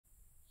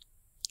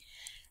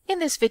In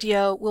this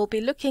video, we'll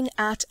be looking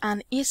at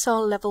an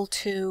ESOL Level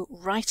 2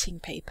 writing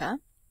paper.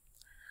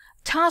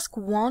 Task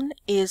 1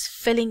 is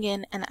filling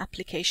in an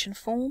application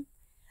form,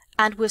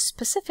 and we're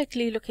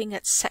specifically looking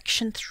at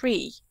Section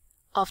 3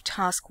 of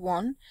Task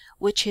 1,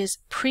 which is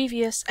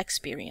previous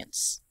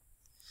experience.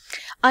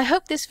 I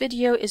hope this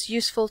video is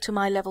useful to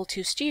my Level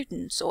 2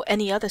 students or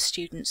any other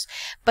students,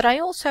 but I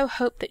also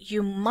hope that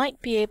you might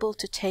be able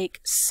to take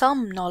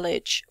some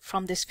knowledge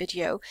from this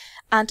video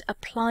and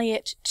apply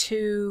it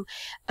to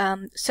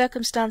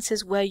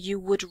circumstances where you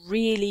would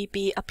really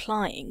be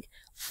applying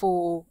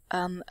for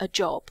a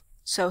job.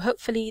 So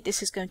hopefully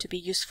this is going to be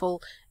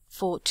useful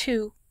for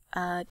two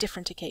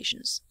different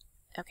occasions.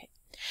 Okay.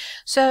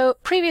 So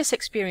previous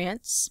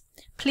experience,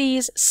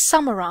 please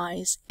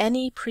summarize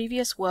any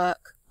previous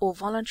work or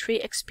voluntary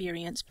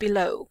experience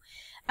below,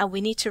 and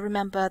we need to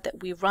remember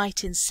that we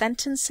write in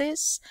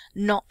sentences,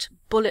 not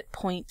bullet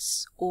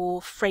points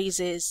or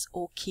phrases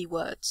or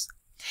keywords.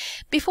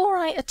 Before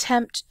I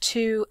attempt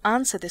to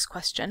answer this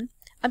question,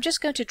 I'm just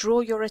going to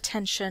draw your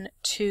attention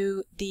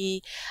to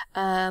the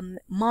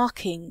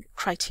marking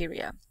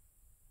criteria.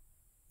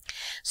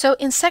 So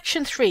in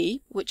Section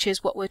 3, which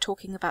is what we're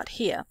talking about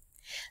here,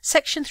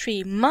 Section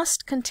 3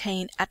 must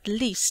contain at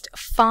least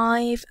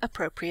 5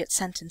 appropriate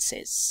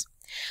sentences.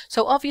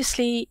 So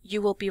obviously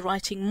you will be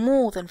writing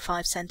more than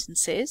 5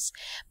 sentences,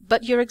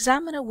 but your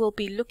examiner will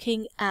be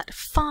looking at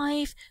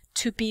 5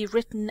 to be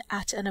written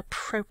at an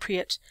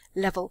appropriate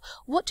level.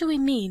 What do we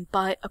mean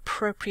by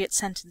appropriate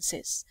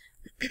sentences?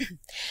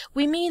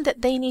 We mean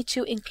that they need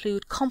to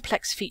include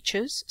complex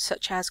features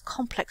such as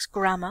complex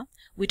grammar.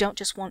 We don't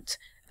just want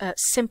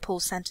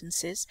simple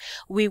sentences.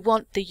 We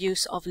want the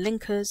use of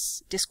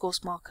linkers,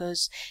 discourse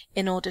markers,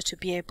 in order to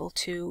be able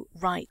to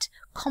write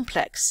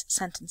complex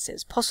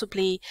sentences,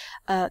 possibly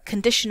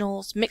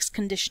conditionals, mixed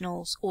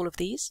conditionals, all of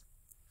these.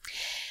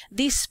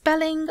 The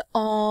spelling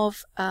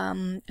of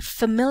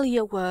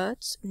familiar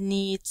words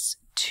needs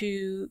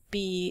to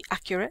be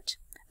accurate.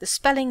 The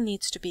spelling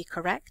needs to be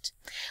correct.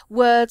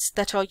 Words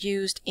that are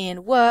used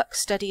in work,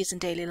 studies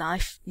and daily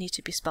life need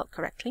to be spelt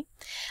correctly.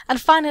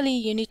 And finally,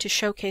 you need to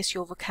showcase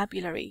your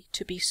vocabulary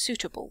to be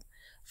suitable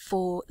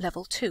for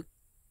Level 2.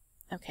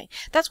 Okay,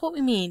 that's what we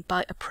mean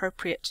by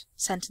appropriate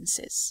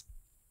sentences.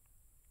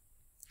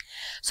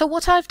 So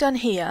what I've done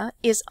here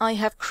is I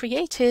have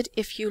created,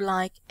 if you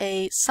like,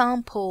 a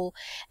sample,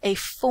 a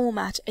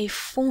format, a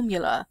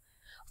formula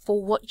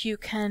for what you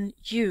can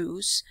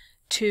use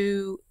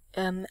to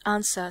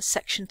answer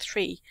Section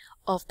 3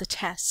 of the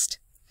test.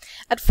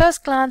 At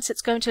first glance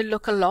it's going to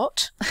look a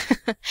lot,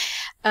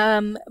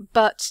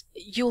 but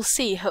you'll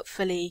see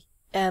hopefully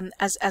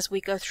as we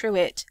go through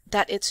it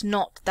that it's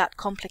not that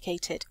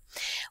complicated.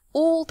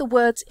 All the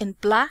words in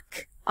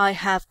black I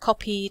have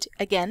copied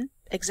again,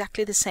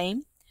 exactly the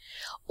same.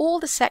 All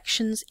the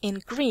sections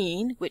in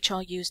green, which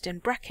are used in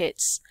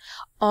brackets,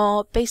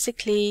 are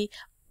basically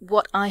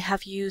what I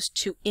have used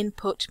to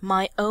input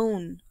my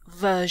own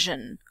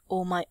version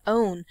or my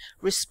own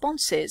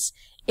responses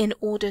in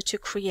order to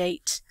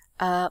create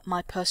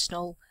my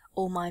personal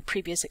or my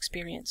previous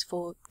experience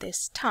for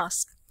this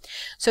task.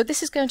 So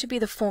this is going to be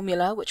the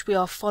formula which we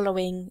are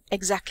following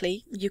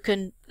exactly. You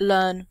can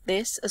learn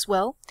this as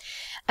well.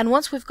 And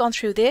once we've gone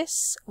through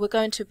this, we're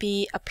going to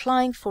be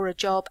applying for a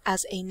job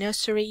as a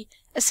nursery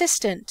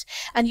assistant.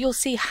 And you'll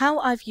see how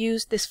I've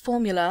used this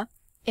formula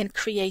in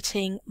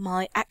creating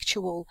my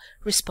actual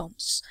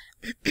response.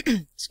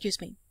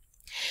 Excuse me.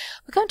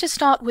 We're going to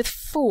start with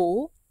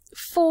for,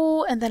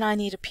 and then I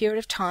need a period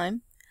of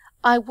time.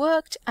 I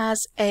worked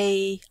as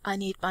I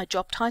need my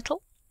job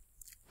title.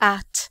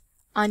 At,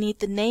 I need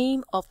the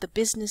name of the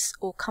business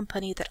or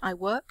company that I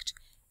worked.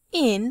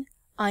 In,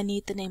 I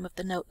need the name of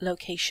the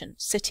location,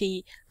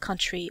 city,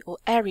 country, or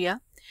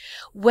area.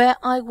 Where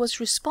I was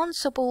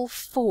responsible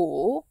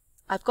for,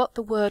 I've got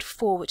the word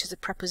for, which is a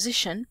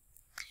preposition.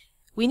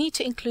 We need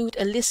to include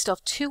a list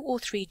of 2 or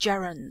 3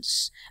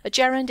 gerunds. A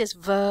gerund is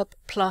verb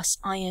plus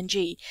ing,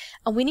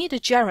 and we need a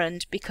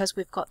gerund because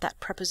we've got that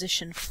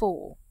preposition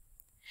for.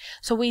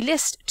 So we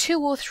list 2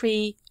 or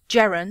 3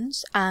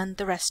 gerunds and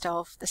the rest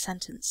of the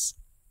sentence.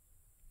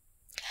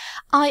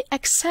 I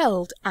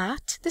excelled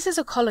at, this is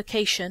a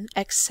collocation,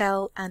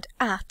 excel and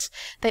at,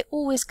 they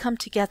always come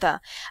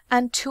together,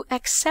 and to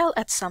excel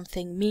at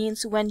something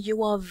means when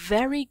you are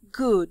very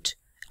good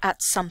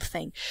at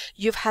something.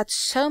 You've had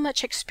so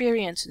much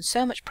experience and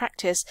so much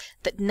practice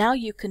that now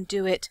you can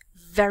do it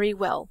very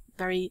well,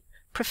 very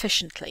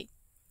proficiently.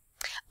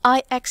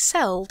 I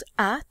excelled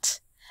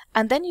at,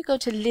 and then you go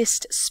to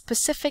list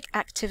specific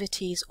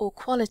activities or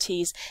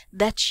qualities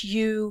that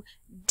you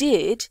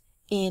did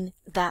in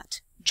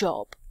that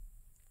job.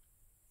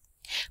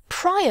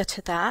 Prior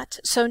to that,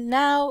 so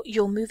now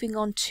you're moving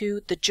on to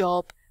the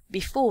job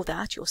before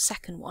that, your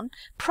second one.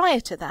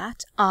 Prior to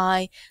that,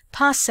 I,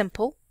 past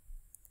simple,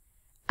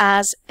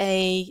 as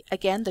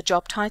again, the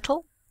job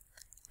title,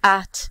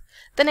 at,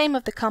 the name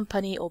of the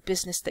company or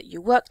business that you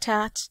worked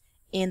at,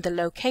 in the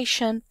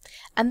location,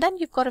 and then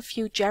you've got a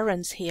few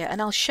gerunds here,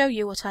 and I'll show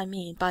you what I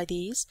mean by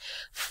these,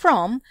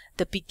 from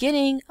the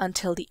beginning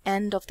until the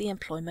end of the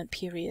employment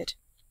period.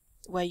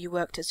 where you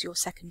worked as your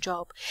second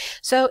job.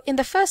 So in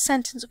the first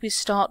sentence we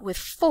start with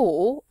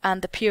for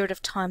and the period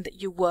of time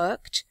that you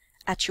worked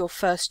at your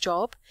first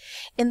job.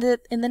 In the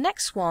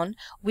next one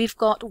we've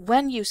got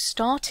when you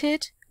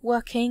started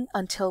working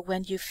until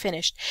when you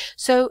finished.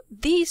 So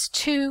these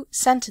two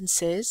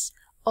sentences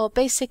are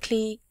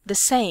basically the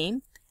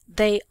same.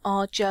 They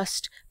are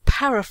just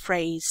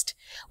paraphrased.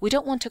 We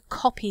don't want to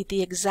copy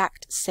the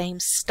exact same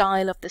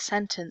style of the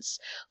sentence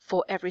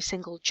for every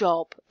single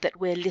job that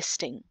we're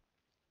listing.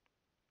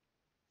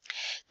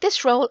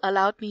 This role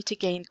allowed me to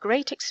gain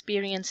great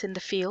experience in the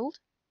field,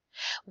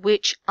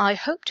 which I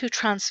hope to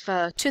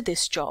transfer to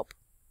this job.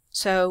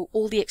 So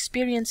all the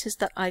experiences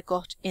that I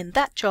got in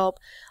that job,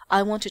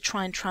 I want to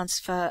try and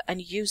transfer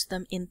and use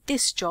them in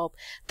this job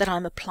that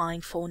I'm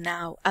applying for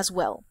now as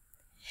well.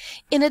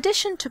 In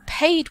addition to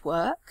paid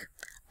work,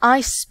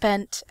 I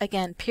spent,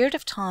 again, period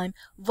of time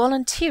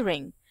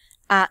volunteering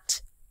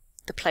at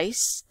the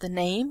place, the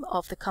name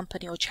of the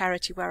company or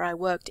charity where I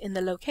worked in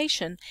the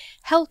location,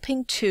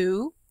 helping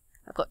to,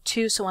 I've got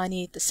to, so I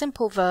need the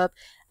simple verb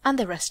and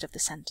the rest of the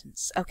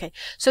sentence. Okay,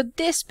 so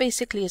this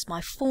basically is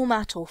my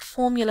format or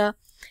formula.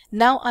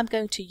 Now I'm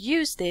going to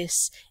use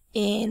this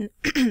in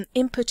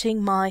inputting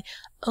my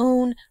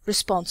own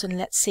response, and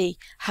let's see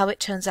how it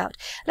turns out.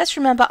 Let's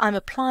remember I'm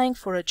applying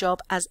for a job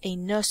as a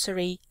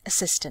nursery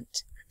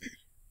assistant.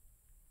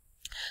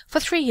 For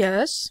 3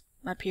 years,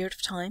 my period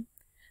of time,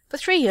 for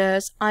 3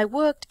 years I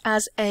worked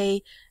as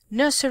a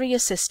nursery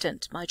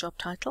assistant, my job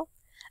title,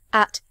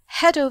 at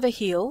Head Over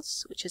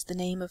Heels, which is the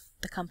name of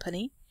the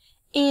company,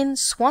 in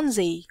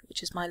Swansea,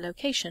 which is my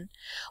location,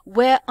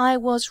 where I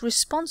was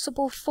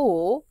responsible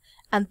for,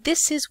 and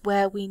this is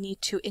where we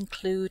need to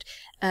include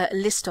a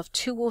list of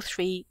 2 or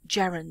 3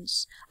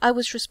 gerunds. I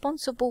was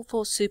responsible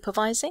for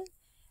supervising,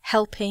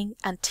 helping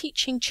and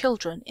teaching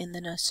children in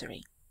the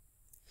nursery.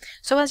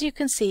 So as you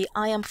can see,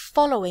 I am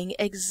following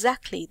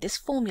exactly this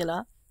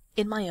formula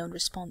in my own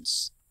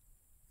response.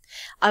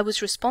 I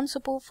was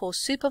responsible for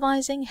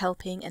supervising,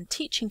 helping and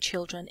teaching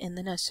children in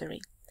the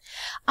nursery.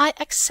 I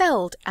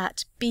excelled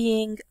at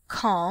being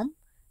calm,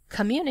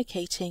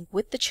 communicating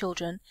with the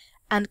children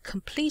and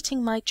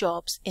completing my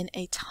jobs in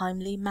a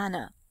timely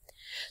manner.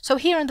 So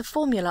here in the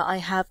formula I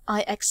have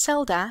I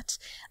excelled at,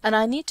 and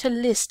I need to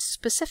list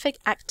specific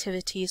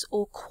activities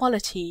or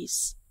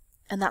qualities,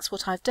 and that's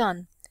what I've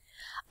done.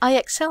 I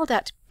excelled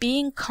at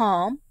being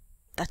calm,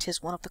 that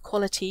is one of the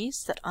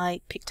qualities that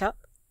I picked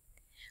up,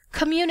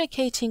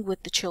 communicating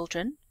with the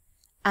children,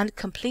 and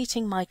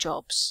completing my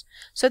jobs.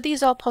 So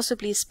these are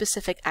possibly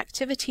specific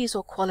activities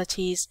or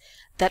qualities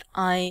that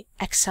I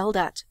excelled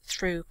at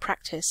through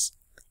practice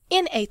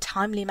in a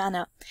timely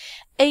manner.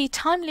 A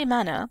timely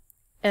manner,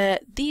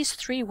 these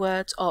 3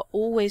 words are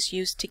always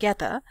used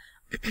together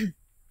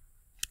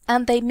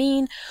and they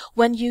mean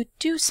when you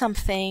do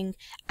something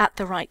at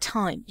the right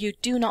time. You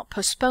do not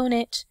postpone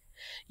it.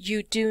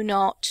 You do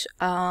not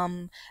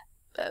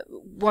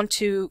want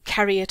to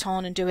carry it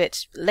on and do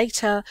it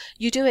later.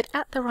 You do it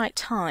at the right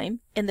time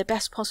in the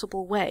best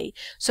possible way.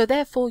 So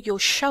therefore you're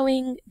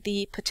showing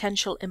the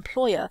potential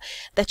employer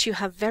that you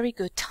have very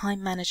good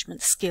time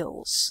management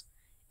skills.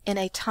 In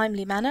a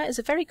timely manner is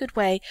a very good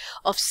way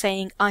of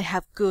saying I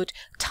have good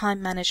time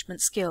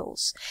management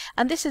skills.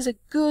 And this is a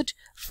good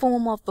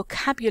form of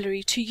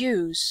vocabulary to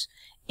use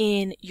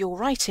in your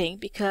writing,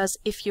 because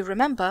if you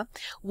remember,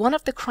 one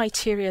of the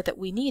criteria that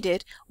we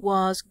needed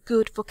was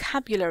good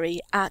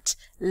vocabulary at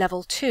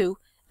level 2,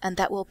 and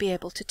that will be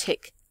able to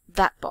tick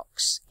that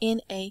box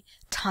in a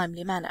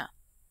timely manner.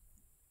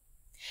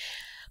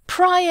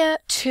 Prior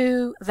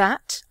to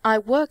that, I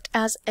worked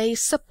as a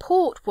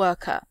support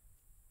worker.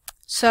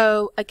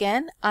 So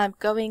again, I'm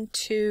going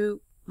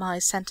to my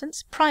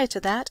sentence. Prior to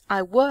that,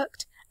 I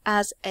worked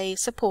as a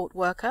support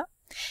worker.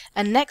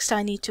 And next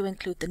I need to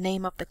include the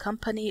name of the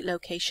company,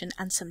 location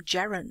and some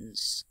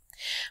gerunds.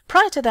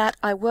 Prior to that,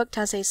 I worked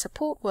as a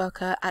support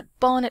worker at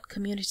Barnet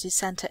Community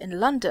Centre in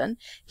London.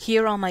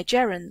 Here are my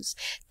gerunds.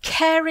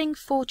 Caring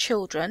for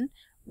children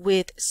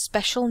with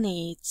special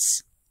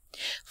needs.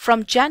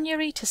 From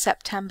January to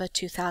September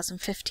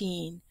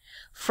 2015.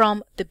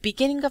 From the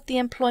beginning of the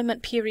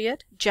employment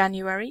period,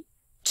 January,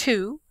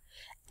 to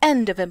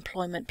end of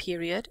employment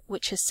period,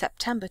 which is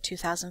September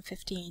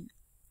 2015.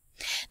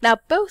 Now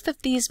both of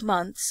these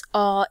months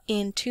are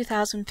in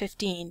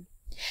 2015,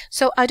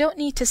 so I don't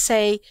need to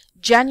say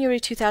January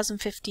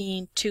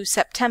 2015 to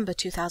September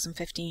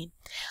 2015.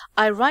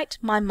 I write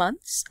my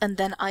months and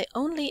then I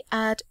only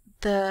add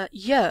the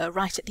year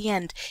right at the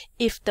end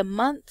if the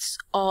months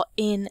are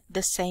in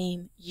the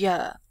same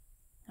year.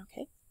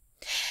 Okay.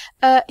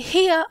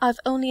 Here I've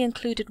only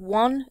included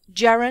one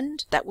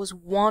gerund, that was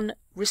one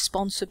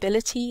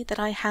responsibility that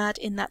I had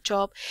in that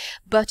job,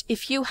 but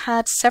if you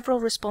had several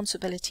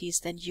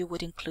responsibilities then you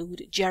would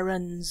include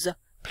gerunds,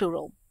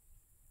 plural.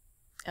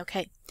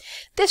 Okay,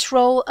 this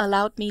role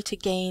allowed me to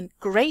gain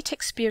great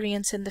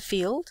experience in the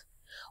field,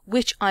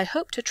 which I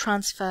hope to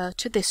transfer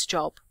to this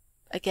job.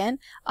 Again,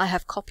 I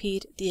have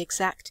copied the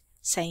exact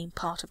same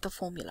part of the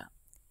formula.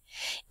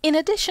 In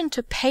addition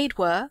to paid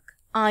work,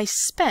 I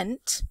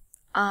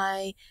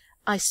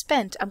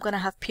I'm going to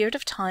have period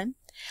of time.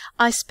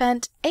 I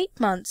spent 8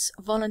 months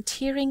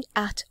volunteering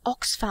at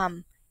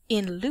Oxfam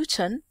in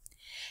Luton,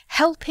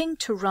 helping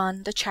to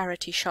run the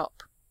charity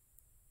shop.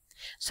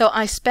 So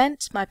I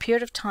spent my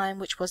period of time,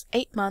 which was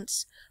 8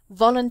 months,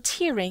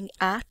 volunteering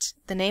at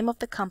the name of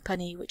the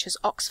company, which is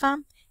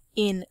Oxfam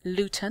in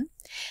Luton,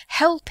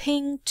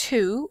 helping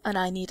to, and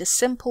I need a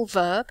simple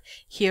verb.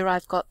 Here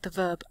I've got the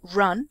verb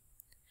run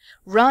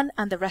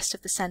and the rest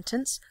of the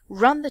sentence,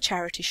 run the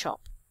charity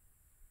shop.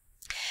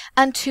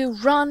 And to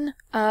run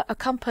a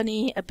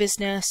company, a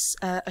business,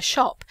 a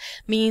shop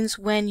means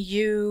when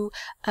you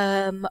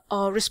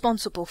are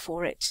responsible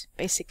for it.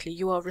 Basically,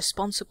 you are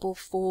responsible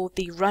for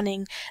the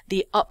running,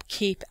 the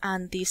upkeep,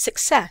 and the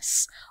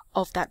success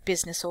of that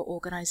business or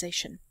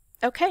organization.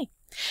 Okay,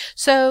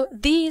 so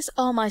these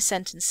are my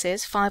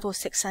sentences, 5 or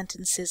 6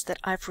 sentences that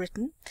I've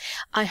written.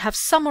 I have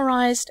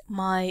summarized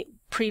my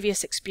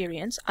previous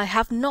experience. I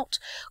have not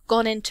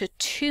gone into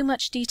too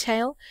much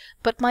detail,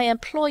 but my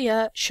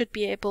employer should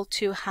be able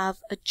to have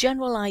a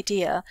general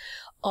idea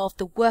of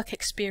the work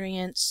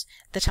experience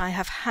that I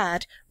have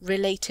had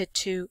related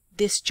to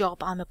this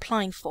job I'm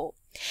applying for.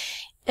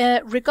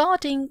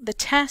 Regarding the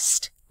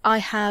test, I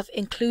have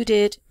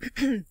included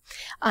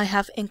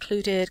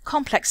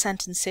complex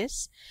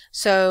sentences.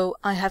 So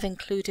I have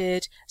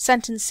included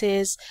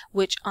sentences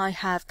which I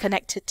have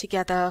connected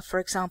together, for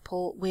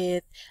example,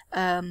 with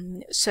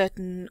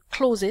certain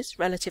clauses,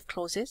 relative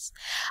clauses.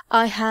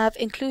 I have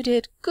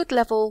included good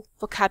level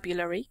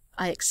vocabulary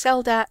I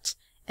excelled at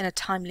in a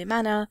timely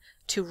manner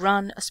to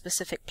run a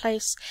specific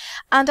place,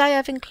 and I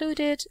have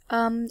included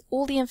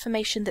all the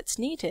information that's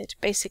needed,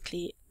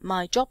 basically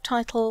my job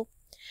title,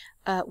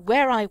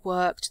 where I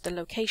worked, the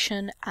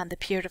location, and the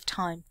period of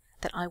time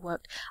that I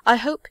worked. I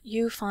hope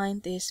you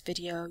find this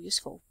video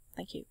useful.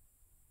 Thank you.